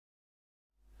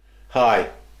Hi,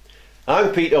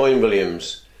 I'm Owen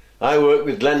Williams. I work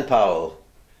with Glenn Powell.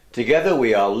 Together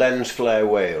we are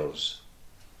LFWales.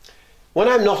 When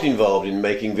I'm not involved in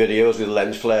making videos with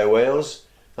LFWales,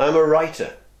 I'm a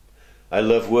writer. I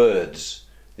love words,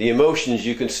 the emotions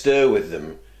you can stir with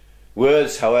them.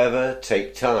 Words, however,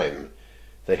 take time.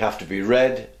 They have to be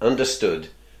read, understood,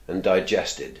 and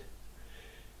digested.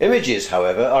 Images,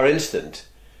 however, are instant.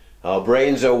 Our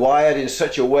brains are wired in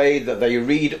such a way that they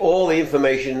read all the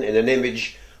information in an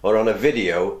image or on a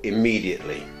video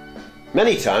immediately.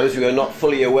 Many times we are not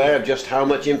fully aware of just how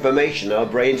much information our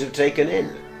brains have taken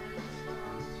in.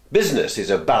 Business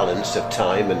is a balance of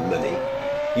time and money.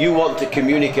 You want to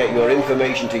communicate your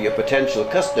information to your potential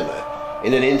customer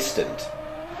in an instant.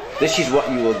 This is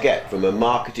what you will get from a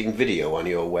marketing video on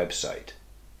your website.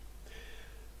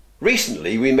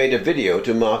 Recently we made a video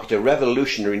to market a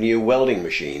revolutionary new welding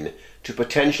machine to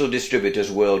potential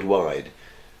distributors worldwide.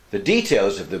 The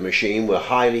details of the machine were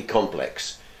highly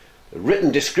complex. The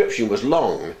written description was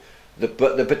long,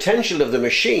 but the potential of the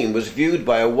machine was viewed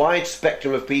by a wide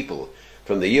spectrum of people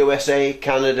from the USA,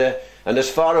 Canada, and as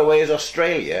far away as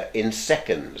Australia in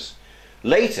seconds.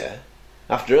 Later,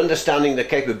 after understanding the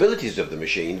capabilities of the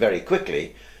machine very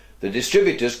quickly, the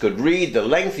distributors could read the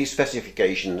lengthy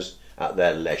specifications at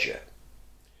their leisure.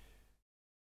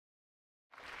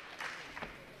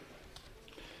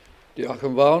 Diolch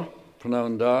yn fawr,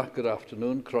 prynawn da, good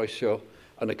afternoon, croeso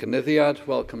and y cynyddiad,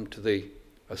 welcome to the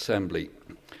Assembly.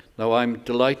 Now I'm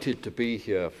delighted to be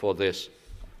here for this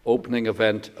opening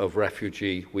event of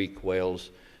Refugee Week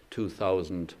Wales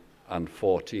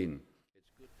 2014.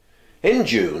 In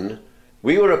June,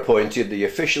 we were appointed the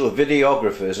official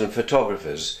videographers and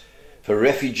photographers for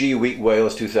Refugee Week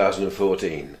Wales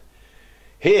 2014.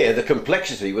 Here, the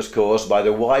complexity was caused by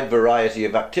the wide variety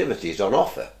of activities on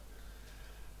offer.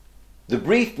 The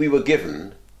brief we were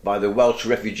given by the Welsh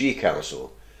Refugee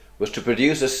Council was to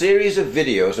produce a series of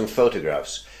videos and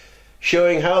photographs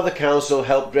showing how the Council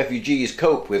helped refugees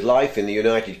cope with life in the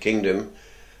United Kingdom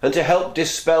and to help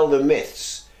dispel the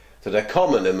myths that are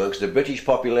common amongst the British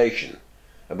population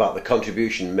about the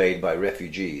contribution made by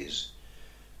refugees.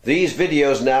 These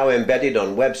videos, now embedded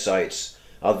on websites,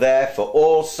 are there for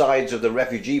all sides of the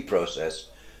refugee process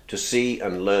to see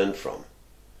and learn from.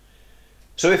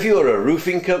 So if you are a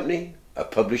roofing company, a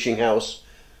publishing house,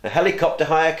 a helicopter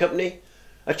hire company,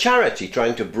 a charity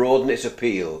trying to broaden its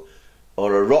appeal,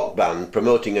 or a rock band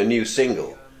promoting a new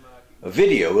single, a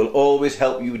video will always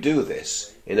help you do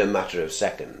this in a matter of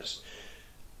seconds.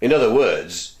 In other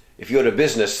words, if you're a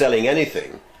business selling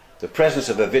anything, the presence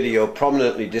of a video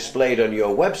prominently displayed on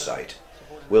your website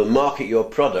will market your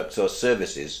products or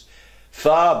services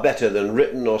far better than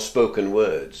written or spoken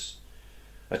words.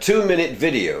 A 2-minute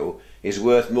video is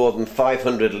worth more than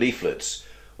 500 leaflets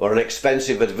or an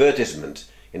expensive advertisement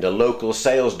in a local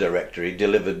sales directory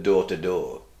delivered door to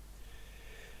door.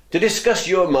 To discuss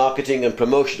your marketing and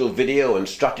promotional video and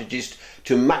strategies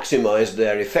to maximize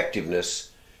their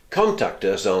effectiveness, contact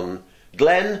us on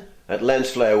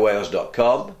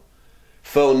glenn@lensflairwales.com,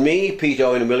 phone me,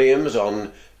 Owen Williams,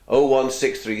 on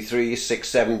 01633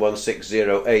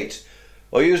 671608,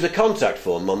 or use the contact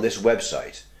form on this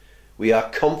website. We are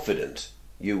confident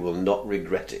you will not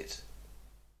regret it.